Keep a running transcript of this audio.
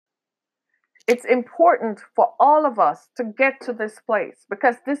It's important for all of us to get to this place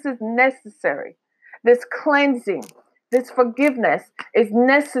because this is necessary. This cleansing, this forgiveness is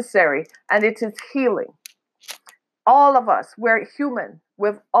necessary and it is healing. All of us, we're human.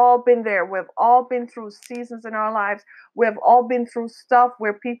 We've all been there. We've all been through seasons in our lives. We've all been through stuff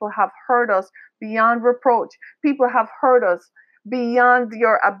where people have hurt us beyond reproach. People have hurt us beyond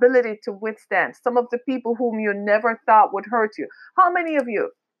your ability to withstand. Some of the people whom you never thought would hurt you. How many of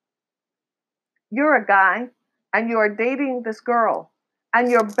you, you're a guy and you are dating this girl and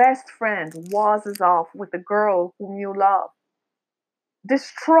your best friend wasses off with the girl whom you love?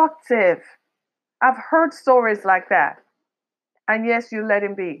 Destructive. I've heard stories like that. And yes, you let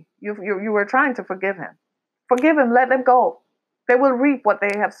him be. You were trying to forgive him. Forgive him, let them go. They will reap what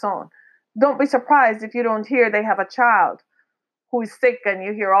they have sown. Don't be surprised if you don't hear they have a child who is sick and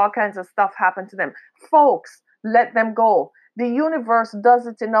you hear all kinds of stuff happen to them. Folks, let them go. The universe does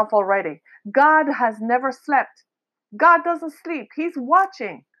it enough already. God has never slept. God doesn't sleep. He's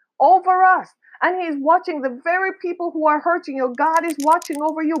watching over us. And he's watching the very people who are hurting you. God is watching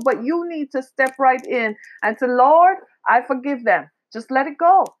over you, but you need to step right in and say, Lord, I forgive them. Just let it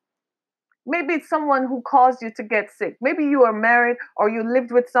go. Maybe it's someone who caused you to get sick. Maybe you are married or you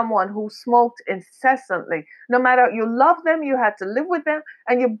lived with someone who smoked incessantly. No matter, you love them, you had to live with them,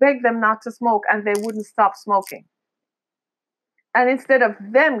 and you begged them not to smoke, and they wouldn't stop smoking. And instead of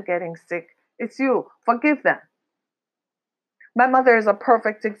them getting sick, it's you. Forgive them. My mother is a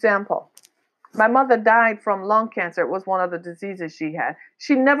perfect example. My mother died from lung cancer. It was one of the diseases she had.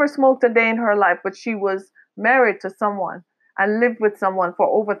 She never smoked a day in her life, but she was married to someone and lived with someone for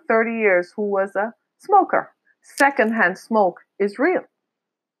over 30 years who was a smoker. Secondhand smoke is real.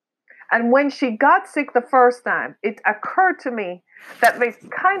 And when she got sick the first time, it occurred to me that this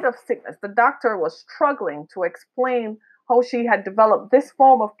kind of sickness, the doctor was struggling to explain how she had developed this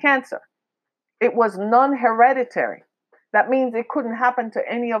form of cancer. It was non-hereditary. That means it couldn't happen to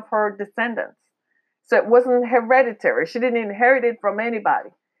any of her descendants. So it wasn't hereditary. She didn't inherit it from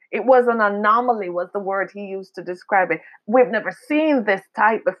anybody. It was an anomaly, was the word he used to describe it. We've never seen this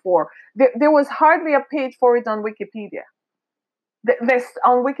type before. There was hardly a page for it on Wikipedia. This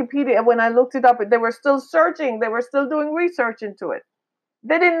on Wikipedia, when I looked it up, they were still searching. They were still doing research into it.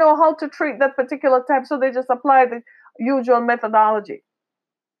 They didn't know how to treat that particular type, so they just applied the usual methodology.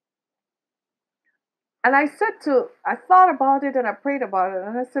 And I thought about it and I prayed about it.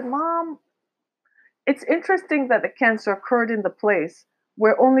 And I said, Mom, it's interesting that the cancer occurred in the place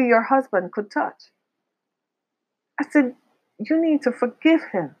where only your husband could touch. I said, you need to forgive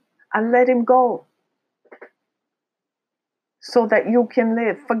him and let him go so that you can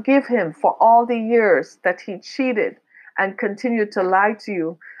live. Forgive him for all the years that he cheated and continued to lie to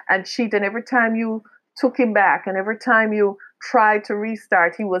you and cheat. And every time you took him back and every time you tried to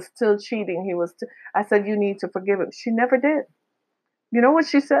restart, he was still cheating. I said, you need to forgive him. She never did. You know what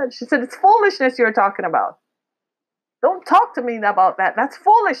she said? She said, it's foolishness you're talking about. Don't talk to me about that. That's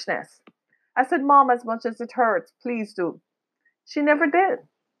foolishness. I said, Mom, as much as it hurts, please do. She never did.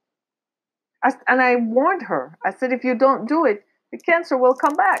 And I warned her. I said, if you don't do it, the cancer will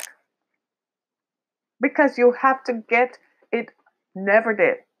come back. Because you have to get it. Never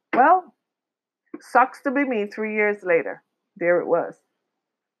did. Well, sucks to be me 3 years later. There it was.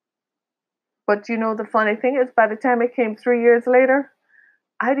 But you know, the funny thing is, by the time it came 3 years later,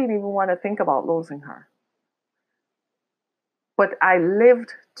 I didn't even want to think about losing her. But I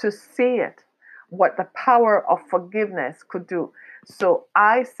lived to see it, what the power of forgiveness could do. So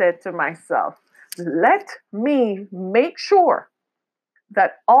I said to myself, let me make sure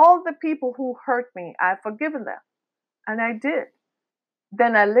that all the people who hurt me, I've forgiven them. And I did.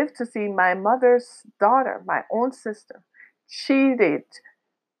 Then I lived to see my mother's daughter, my own sister, cheated,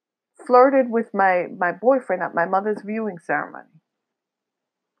 flirted with my boyfriend at my mother's viewing ceremony.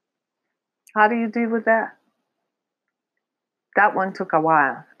 How do you deal with that? That one took a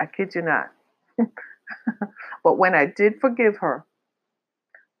while. I kid you not. But when I did forgive her,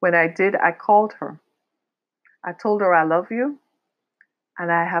 when I did, I called her. I told her I love you and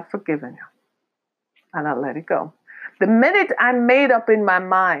I have forgiven you. And I let it go. The minute I made up in my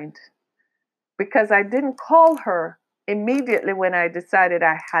mind, because I didn't call her immediately when I decided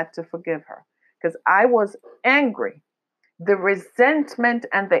I had to forgive her, because I was angry, the resentment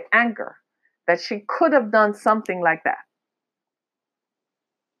and the anger that she could have done something like that.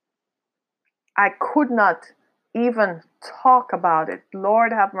 I could not even talk about it.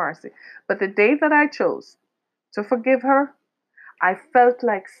 Lord have mercy. But the day that I chose to forgive her, I felt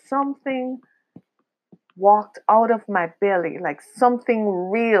like something walked out of my belly, like something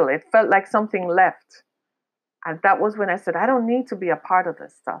real. It felt like something left. And that was when I said, I don't need to be a part of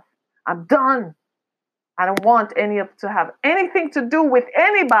this stuff. I'm done. I don't want to have anything to do with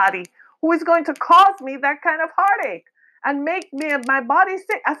anybody who is going to cause me that kind of heartache and make me my body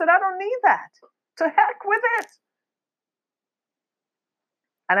sick. I said, I don't need that. To heck with it.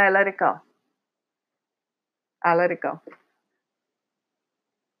 And I let it go. I let it go.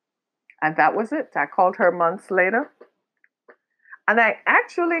 And that was it. I called her months later. And I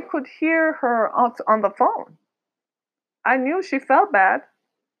actually could hear her on the phone. I knew she felt bad.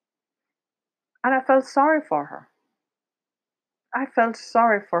 And I felt sorry for her. I felt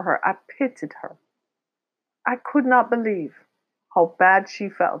sorry for her. I pitied her. I could not believe how bad she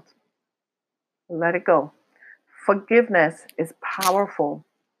felt. Let it go. Forgiveness is powerful.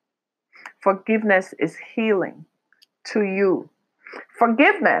 Forgiveness is healing to you.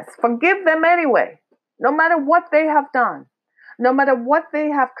 Forgiveness, forgive them anyway, no matter what they have done, no matter what they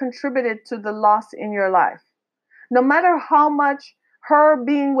have contributed to the loss in your life, no matter how much her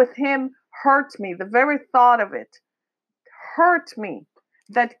being with him hurt me, the very thought of it hurt me,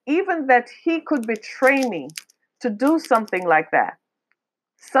 that even that he could betray me to do something like that,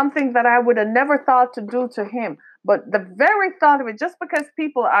 something that I would have never thought to do to him. But the very thought of it, just because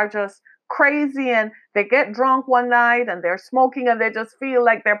people are just crazy and they get drunk one night and they're smoking and they just feel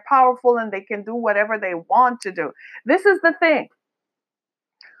like they're powerful and they can do whatever they want to do. This is the thing.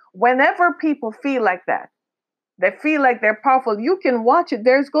 Whenever people feel like that, they feel like they're powerful, you can watch it.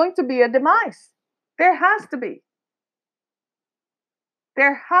 There's going to be a demise. There has to be.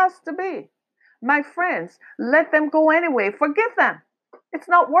 There has to be. My friends, let them go anyway. Forgive them. It's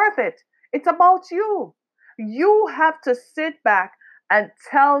not worth it. It's about you. You have to sit back and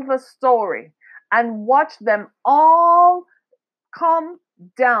tell the story and watch them all come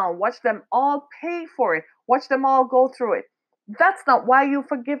down. Watch them all pay for it. Watch them all go through it. That's not why you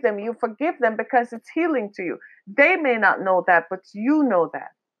forgive them. You forgive them because it's healing to you. They may not know that, but you know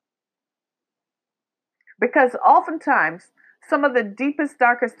that. Because oftentimes, some of the deepest,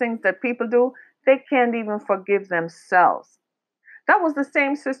 darkest things that people do, they can't even forgive themselves. That was the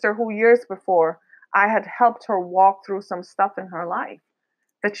same sister who years before I had helped her walk through some stuff in her life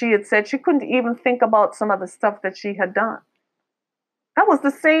that she had said she couldn't even think about some of the stuff that she had done. That was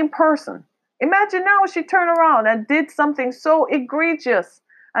the same person. Imagine now she turned around and did something so egregious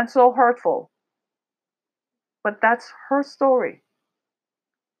and so hurtful. But that's her story.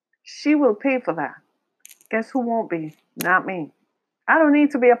 She will pay for that. Guess who won't be? Not me. I don't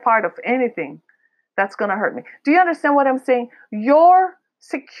need to be a part of anything that's going to hurt me. Do you understand what I'm saying? Your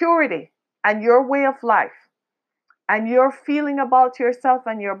security and your way of life and your feeling about yourself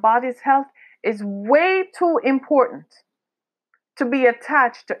and your body's health is way too important to be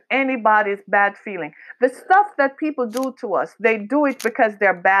attached to anybody's bad feeling. The stuff that people do to us, they do it because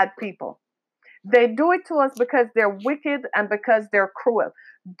they're bad people. They do it to us because they're wicked and because they're cruel.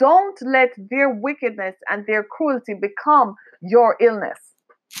 Don't let their wickedness and their cruelty become your illness.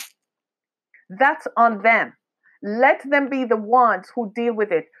 That's on them. Let them be the ones who deal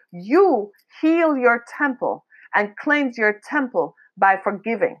with it. You heal your temple and cleanse your temple by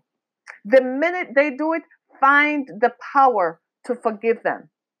forgiving. The minute they do it, find the power to forgive them.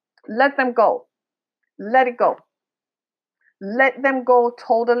 Let them go. Let it go. Let them go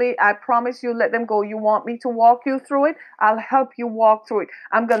totally. I promise you, let them go. You want me to walk you through it? I'll help you walk through it.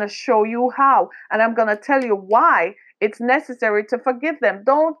 I'm going to show you how, and I'm going to tell you why it's necessary to forgive them.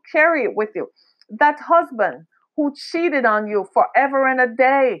 Don't carry it with you. That husband who cheated on you forever and a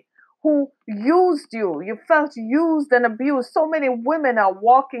day, who used you, you felt used and abused. So many women are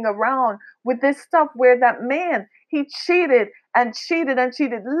walking around with this stuff where that man, he cheated and cheated and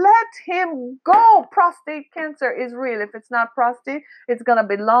cheated. Let him go. Prostate cancer is real. If it's not prostate, it's going to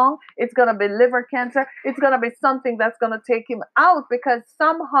be lung. It's going to be liver cancer. It's going to be something that's going to take him out because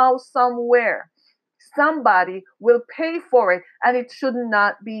somehow, somewhere, somebody will pay for it, and it should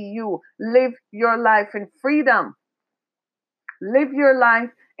not be you. Live your life in freedom. Live your life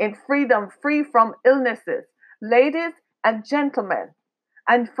in freedom, free from illnesses. Ladies and gentlemen,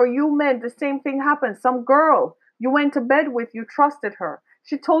 and for you men, the same thing happens. Some girl you went to bed with, you trusted her.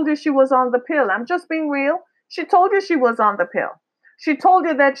 She told you she was on the pill. I'm just being real. She told you she was on the pill. She told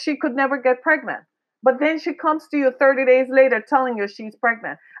you that she could never get pregnant. But then she comes to you 30 days later telling you she's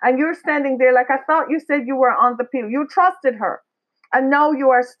pregnant. And you're standing there like, I thought you said you were on the pill. You trusted her. And now you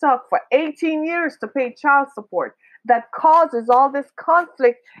are stuck for 18 years to pay child support. That causes all this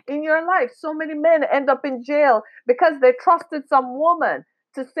conflict in your life. So many men end up in jail because they trusted some woman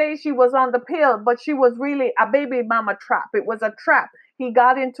to say she was on the pill, but she was really a baby mama trap. It was a trap. He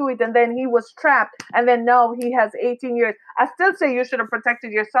got into it and then he was trapped. And then now he has 18 years. I still say you should have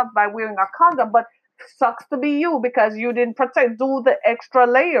protected yourself by wearing a condom, but Sucks to be you because you didn't do the extra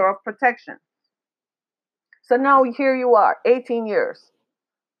layer of protection. So now here you are, 18 years,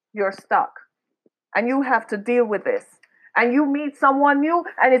 you're stuck, and you have to deal with this. And you meet someone new,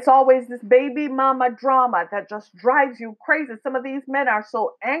 and it's always this baby mama drama that just drives you crazy. Some of these men are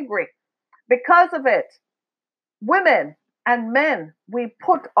so angry because of it. Women and men, we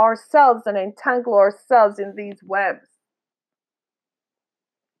put ourselves and entangle ourselves in these webs.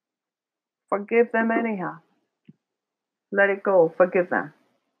 Forgive them anyhow. Let it go. Forgive them.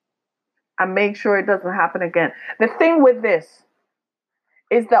 And make sure it doesn't happen again. The thing with this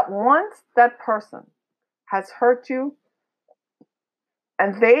is that once that person has hurt you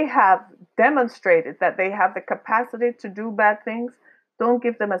and they have demonstrated that they have the capacity to do bad things, don't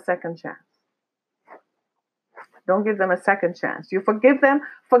give them a second chance. Don't give them a second chance. You forgive them.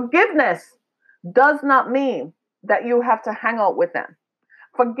 Forgiveness does not mean that you have to hang out with them.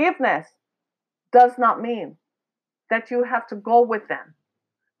 Forgiveness does not mean that you have to go with them.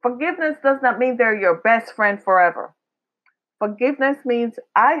 Forgiveness does not mean they're your best friend forever. Forgiveness means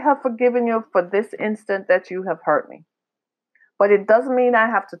I have forgiven you for this instant that you have hurt me. But it doesn't mean I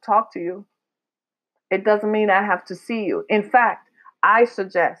have to talk to you. It doesn't mean I have to see you. In fact, I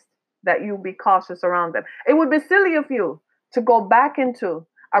suggest that you be cautious around them. It would be silly of you to go back into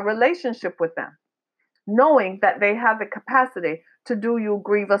a relationship with them, knowing that they have the capacity to do you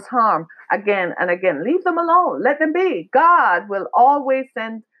grievous harm again and again. Leave them alone. Let them be. God will always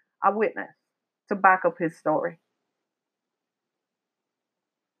send a witness to back up his story.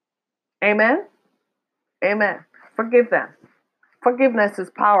 Amen? Amen. Forgive them. Forgiveness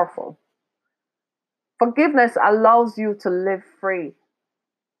is powerful. Forgiveness allows you to live free.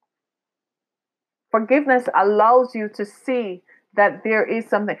 Forgiveness allows you to see that there is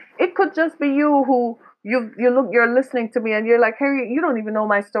something. It could just be you who you're listening to me and you're like, Harry, you don't even know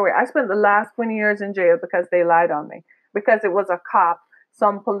my story. I spent the last 20 years in jail because they lied on me. Because it was a cop,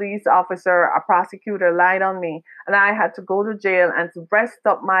 some police officer, a prosecutor lied on me, and I had to go to jail and to rest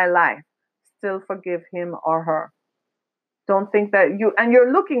up my life. Still forgive him or her. Don't think that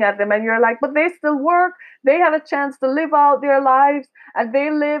you're looking at them and you're like, but they still work. They had a chance to live out their lives, and they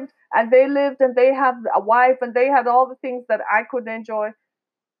lived and they have a wife and they had all the things that I couldn't enjoy.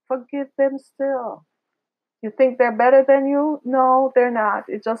 Forgive them still. You think they're better than you? No, they're not.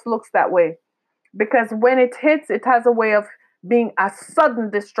 It just looks that way. Because when it hits, it has a way of being a sudden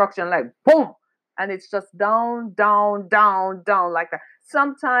destruction, like boom, and it's just down, down, down, down like that.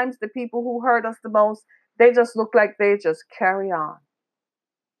 Sometimes the people who hurt us the most, they just look like they just carry on.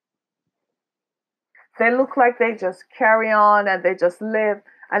 They look like they just carry on and they just live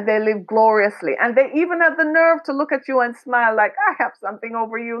and they live gloriously. And they even have the nerve to look at you and smile like, I have something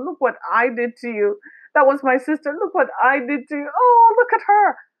over you. Look what I did to you. That was my sister. Look what I did to you. Oh, look at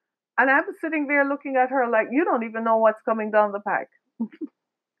her. And I'm sitting there looking at her like, you don't even know what's coming down the pike.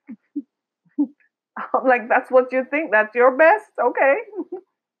 I'm like, that's what you think? That's your best? Okay.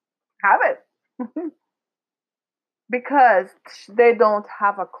 Have it. Because they don't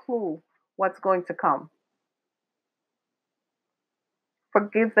have a clue what's going to come.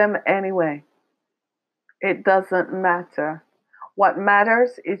 Forgive them anyway. It doesn't matter. What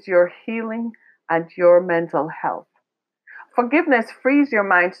matters is your healing and your mental health. Forgiveness frees your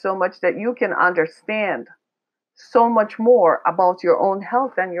mind so much that you can understand so much more about your own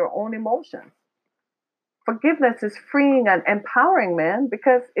health and your own emotions. Forgiveness is freeing and empowering, man,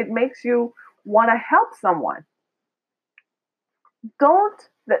 because it makes you want to help someone.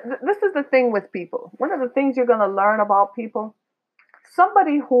 This is the thing with people. One of the things you're going to learn about people,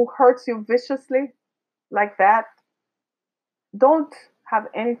 somebody who hurts you viciously like that, don't have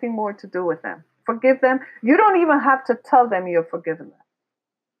anything more to do with them. Forgive them. You don't even have to tell them you're forgiven them.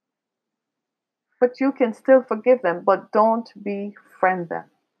 But you can still forgive them, but don't befriend them.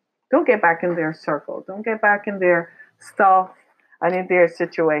 Don't get back in their circle. Don't get back in their stuff and in their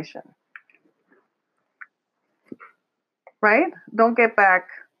situation. Right? Don't get back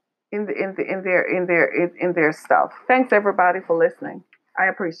in their stuff. Thanks everybody for listening. I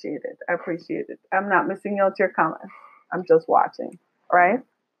appreciate it. I appreciate it. I'm not missing out your comments. I'm just watching. Right?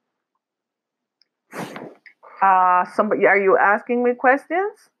 Somebody, are you asking me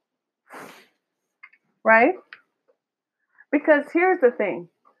questions? Right? Because here's the thing.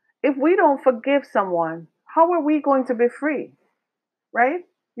 If we don't forgive someone, how are we going to be free? Right?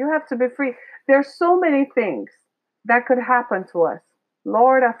 You have to be free. There's so many things that could happen to us.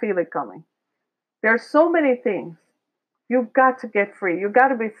 Lord, I feel it coming. There's so many things. You've got to get free. You've got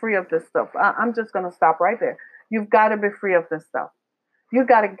to be free of this stuff. I'm just going to stop right there. You've got to be free of this stuff. You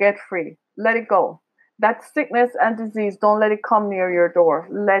got to get free. Let it go. That sickness and disease, don't let it come near your door.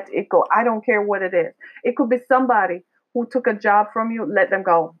 Let it go. I don't care what it is. It could be somebody who took a job from you. Let them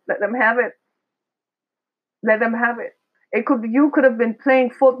go. Let them have it. Let them have it. It could be, you could have been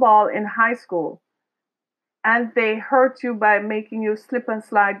playing football in high school and they hurt you by making you slip and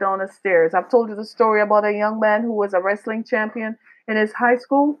slide down the stairs. I've told you the story about a young man who was a wrestling champion in his high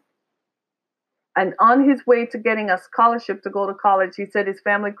school. And on his way to getting a scholarship to go to college, he said his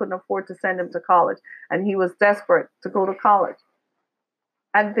family couldn't afford to send him to college. And he was desperate to go to college.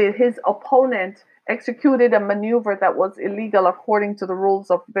 And his opponent executed a maneuver that was illegal according to the rules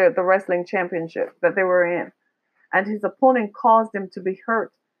of the wrestling championship that they were in. And his opponent caused him to be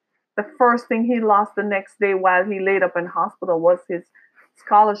hurt. The first thing he lost the next day while he laid up in hospital was his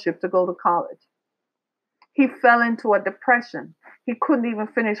scholarship to go to college. He fell into a depression. He couldn't even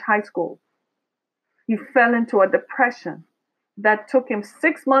finish high school. He fell into a depression that took him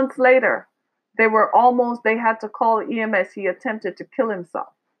 6 months later. They had to call EMS. He attempted to kill himself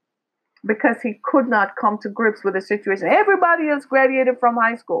because he could not come to grips with the situation. Everybody else graduated from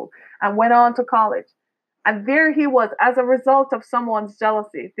high school and went on to college. And there he was, as a result of someone's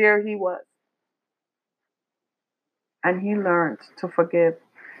jealousy, there he was. And he learned to forgive.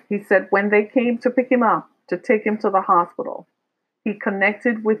 He said when they came to pick him up, to take him to the hospital, he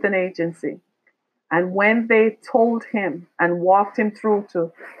connected with an agency. And when they told him and walked him through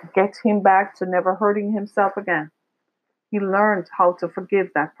to get him back to never hurting himself again, he learned how to forgive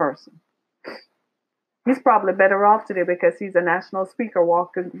that person. He's probably better off today because he's a national speaker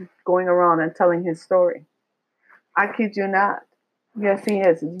going around and telling his story. I kid you not. Yes, he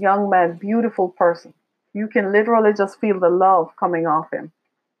is. Young man, beautiful person. You can literally just feel the love coming off him.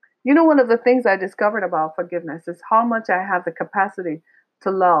 You know, one of the things I discovered about forgiveness is how much I have the capacity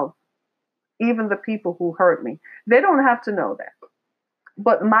to love even the people who hurt me. They don't have to know that.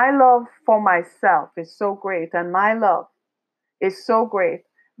 But my love for myself is so great, and my love is so great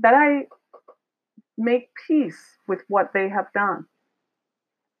that I make peace with what they have done.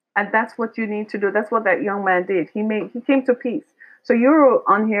 And that's what you need to do. That's what that young man did. He came to peace. So you're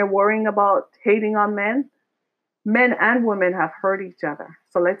on here worrying about hating on men. Men and women have hurt each other.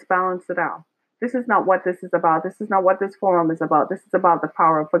 So let's balance it out. This is not what this is about. This is not what this forum is about. This is about the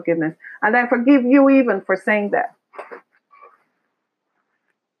power of forgiveness. And I forgive you even for saying that.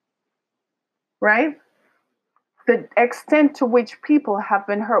 Right? The extent to which people have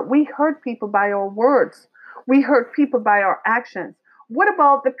been hurt. We hurt people by our words. We hurt people by our actions. What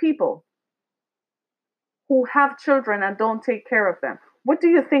about the people who have children and don't take care of them? What do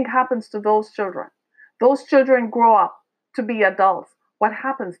you think happens to those children? Those children grow up to be adults. What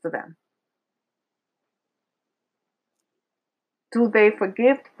happens to them? Do they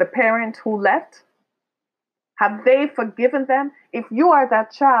forgive the parent who left? Have they forgiven them? If you are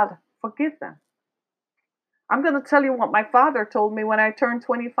that child, forgive them. I'm going to tell you what my father told me when I turned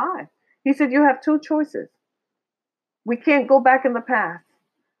 25. He said, you have two choices. We can't go back in the past,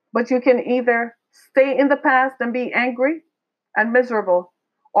 but you can either stay in the past and be angry and miserable,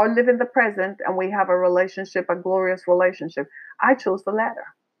 or live in the present and we have a relationship, a glorious relationship. I chose the latter.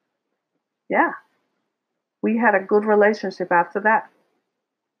 Yeah. We had a good relationship after that.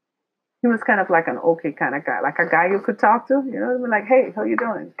 He was kind of like an okay kind of guy, like a guy you could talk to, like, hey, how you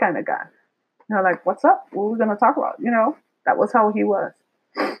doing? Kind of guy. Like, what's up? What are we going to talk about? That was how he was.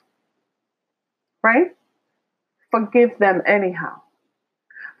 Right? Forgive them anyhow.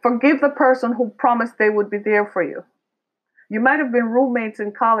 Forgive the person who promised they would be there for you. You might have been roommates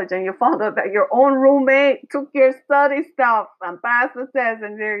in college and you found out that your own roommate took your study stuff and passed the test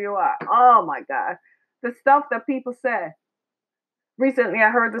and there you are. Oh my God. The stuff that people say. Recently, I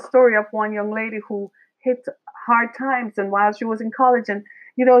heard the story of one young lady who hit hard times, and while she was in college, and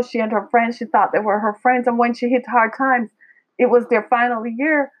she and her friends, she thought they were her friends, and when she hit hard times, it was their final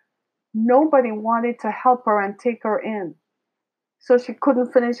year. Nobody wanted to help her and take her in, so she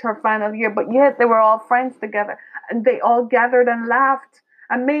couldn't finish her final year. But yet they were all friends together, and they all gathered and laughed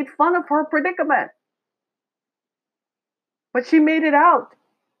and made fun of her predicament. But she made it out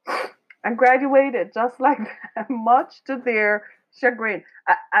and graduated just like that, much to their chagrin.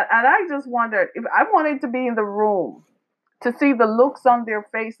 And I just wondered if I wanted to be in the room to see the looks on their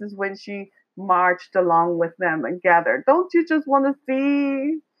faces when she marched along with them and gathered. Don't you just want to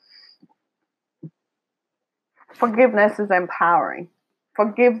see? Forgiveness is empowering.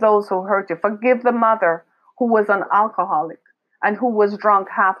 Forgive those who hurt you. Forgive the mother who was an alcoholic and who was drunk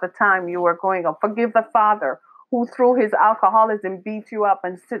half the time you were growing up. Forgive the father who through his alcoholism beat you up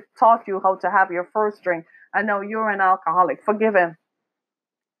and taught you how to have your first drink. I know you're an alcoholic. Forgive him.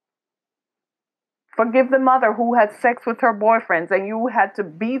 Forgive the mother who had sex with her boyfriends and you had to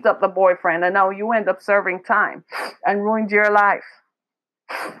beat up the boyfriend and now you end up serving time and ruined your life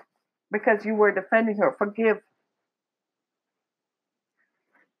because you were defending her. Forgive.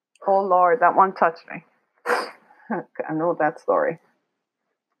 Oh Lord, that one touched me. I know that story.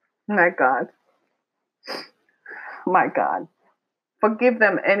 My God. My God. Forgive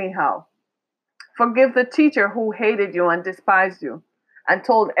them anyhow. Forgive the teacher who hated you and despised you and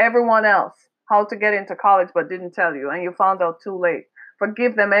told everyone else how to get into college but didn't tell you and you found out too late.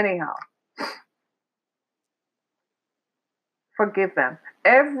 Forgive them anyhow. Forgive them.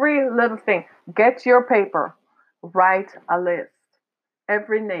 Every little thing. Get your paper. Write a list.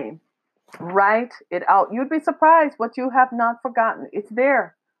 Every name. Write it out. You'd be surprised what you have not forgotten. It's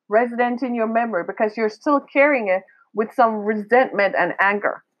there, resident in your memory, because you're still carrying it with some resentment and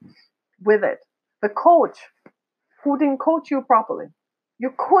anger with it. The coach who didn't coach you properly.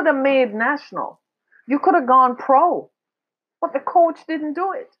 You could have made national. You could have gone pro, but the coach didn't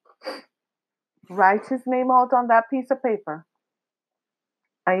do it. Write his name out on that piece of paper,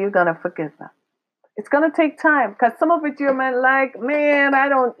 and you're going to forgive them. It's going to take time because some of it you're like, man, I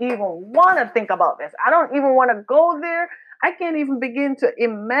don't even want to think about this. I don't even want to go there. I can't even begin to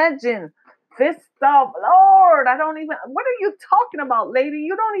imagine this stuff. Lord, I don't even, what are you talking about, lady?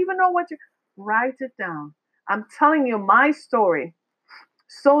 You don't even know what you, write it down. I'm telling you my story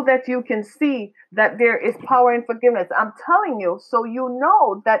so that you can see that there is power in forgiveness. I'm telling you so you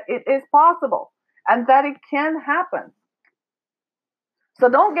know that it is possible and that it can happen. So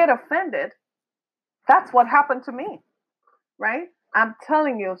don't get offended. That's what happened to me, right? I'm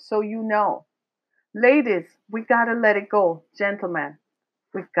telling you so you know. Ladies, we got to let it go. Gentlemen,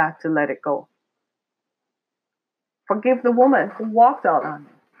 we got to let it go. Forgive the woman who walked out on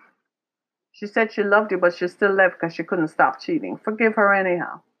you. She said she loved you, but she still left because she couldn't stop cheating. Forgive her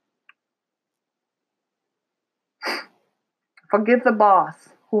anyhow. Forgive the boss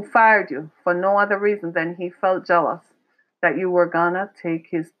who fired you for no other reason than he felt jealous that you were gonna take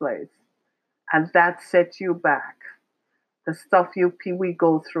his place. And that set you back. The stuff we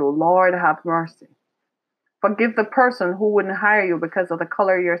go through. Lord have mercy. Forgive the person who wouldn't hire you because of the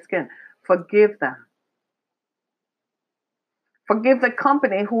color of your skin. Forgive them. Forgive the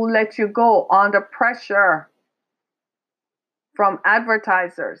company who let you go under pressure from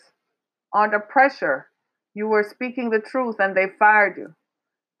advertisers. Under pressure. You were speaking the truth and they fired you.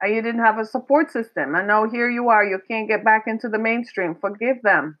 And you didn't have a support system. And now here you are. You can't get back into the mainstream. Forgive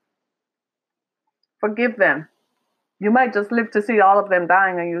them. Forgive them. You might just live to see all of them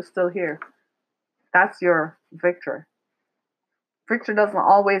dying and you're still here. That's your victory. Victory doesn't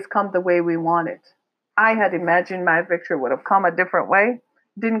always come the way we want it. I had imagined my victory would have come a different way.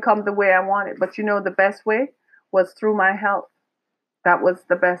 Didn't come the way I wanted. But you know, the best way was through my health. That was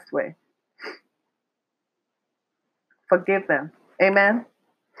the best way. Forgive them. Amen.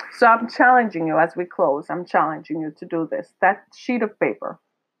 So I'm challenging you as we close. I'm challenging you to do this. That sheet of paper,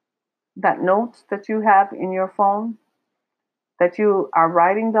 that note that you have in your phone, that you are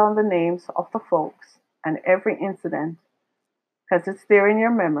writing down the names of the folks and every incident, because it's there in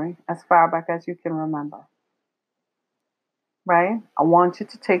your memory as far back as you can remember. Right? I want you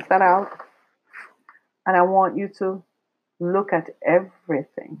to take that out and I want you to look at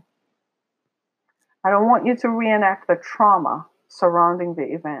everything. I don't want you to reenact the trauma surrounding the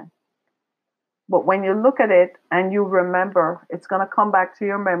event. But when you look at it and you remember, it's going to come back to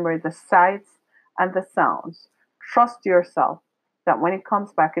your memory, the sights and the sounds. Trust yourself that when it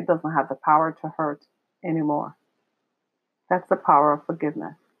comes back, it doesn't have the power to hurt anymore. That's the power of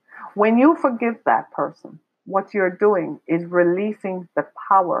forgiveness. When you forgive that person, what you're doing is releasing the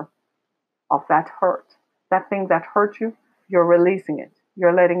power of that hurt. That thing that hurt you, you're releasing it.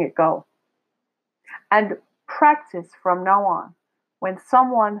 You're letting it go. And practice from now on. When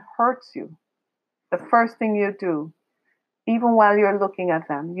someone hurts you, the first thing you do, even while you're looking at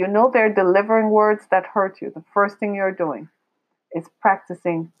them, you know they're delivering words that hurt you. The first thing you're doing is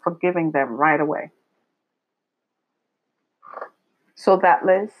practicing forgiving them right away. So that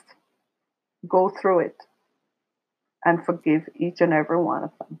list, go through it and forgive each and every one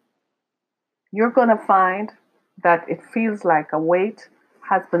of them. You're going to find that it feels like a weight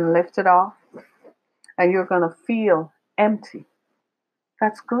has been lifted off and you're going to feel empty.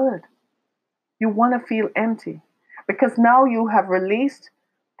 That's good. You want to feel empty because now you have released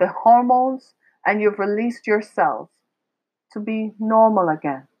the hormones and you've released your cells to be normal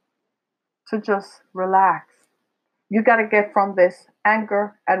again, to just relax. You got to get from this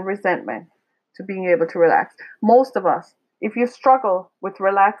anger and resentment to being able to relax. Most of us, if you struggle with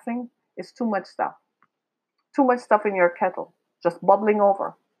relaxing, it's too much stuff. Too much stuff in your kettle, just bubbling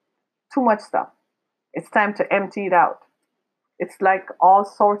over. Too much stuff. It's time to empty it out. It's like all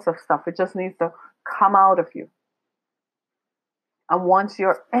sorts of stuff. It just needs to come out of you. And once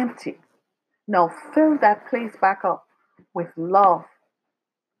you're empty, now fill that place back up with love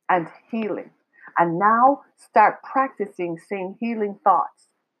and healing. And now start practicing saying healing thoughts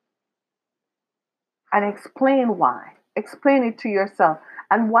and explain why. Explain it to yourself.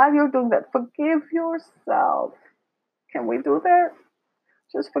 And while you're doing that, forgive yourself. Can we do that?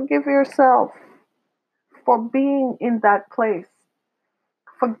 Just forgive yourself for being in that place.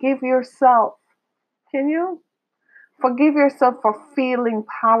 Forgive yourself. Can you? Forgive yourself for feeling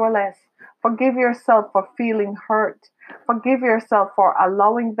powerless. Forgive yourself for feeling hurt. Forgive yourself for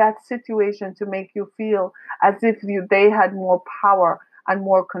allowing that situation to make you feel as if they had more power and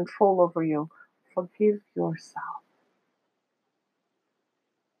more control over you. Forgive yourself.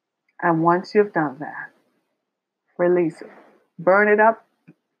 And once you've done that, release it. Burn it up,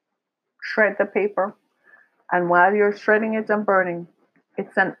 shred the paper, and while you're shredding it and burning,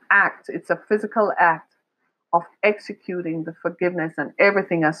 it's an act, it's a physical act of executing the forgiveness and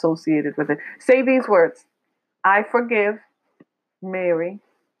everything associated with it. Say these words: I forgive Mary,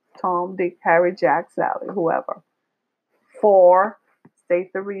 Tom, Dick, Harry, Jack, Sally, whoever, for,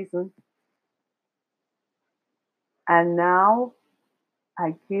 state the reason, and now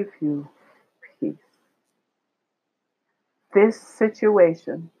I give you peace. This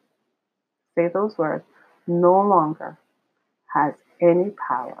situation, say those words, no longer has any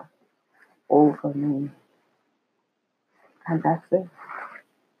power over me. And that's it.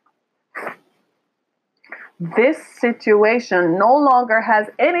 This situation no longer has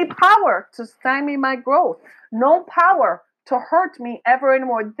any power to stymie my growth, no power to hurt me ever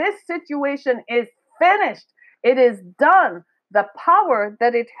anymore. This situation is finished. It is done. The power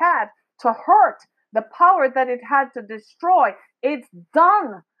that it had to hurt, the power that it had to destroy, it's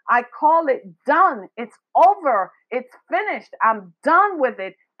done. I call it done. It's over. It's finished. I'm done with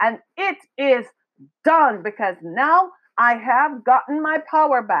it. And it is done because now I have gotten my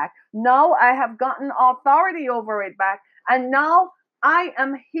power back. Now I have gotten authority over it back. And now I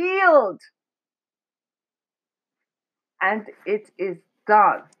am healed. And it is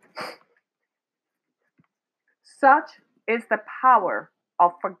done. Such is the power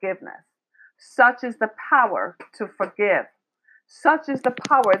of forgiveness. Such is the power to forgive. Such is the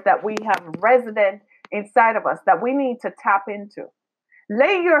power that we have resident inside of us that we need to tap into.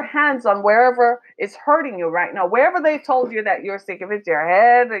 Lay your hands on wherever is hurting you right now. Wherever they told you that you're sick, if it's your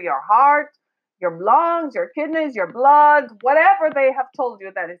head or your heart, your lungs, your kidneys, your blood, whatever they have told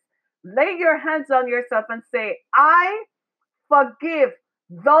you that is, lay your hands on yourself and say, I forgive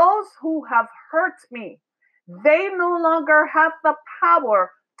those who have hurt me. They no longer have the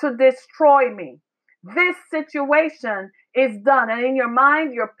power to destroy me. This situation is done. And in your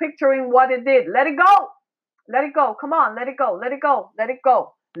mind, you're picturing what it did. Let it go. Let it go. Come on, let it go. Let it go. Let it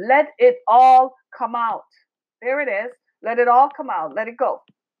go. Let it all come out. There it is. Let it all come out. Let it go.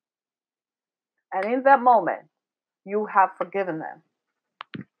 And in that moment, you have forgiven them.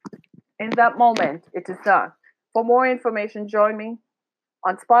 In that moment, it is done. For more information, join me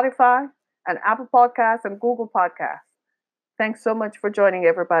on Spotify and Apple Podcasts and Google Podcasts. Thanks so much for joining,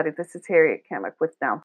 everybody. This is Harriet Kamek with Now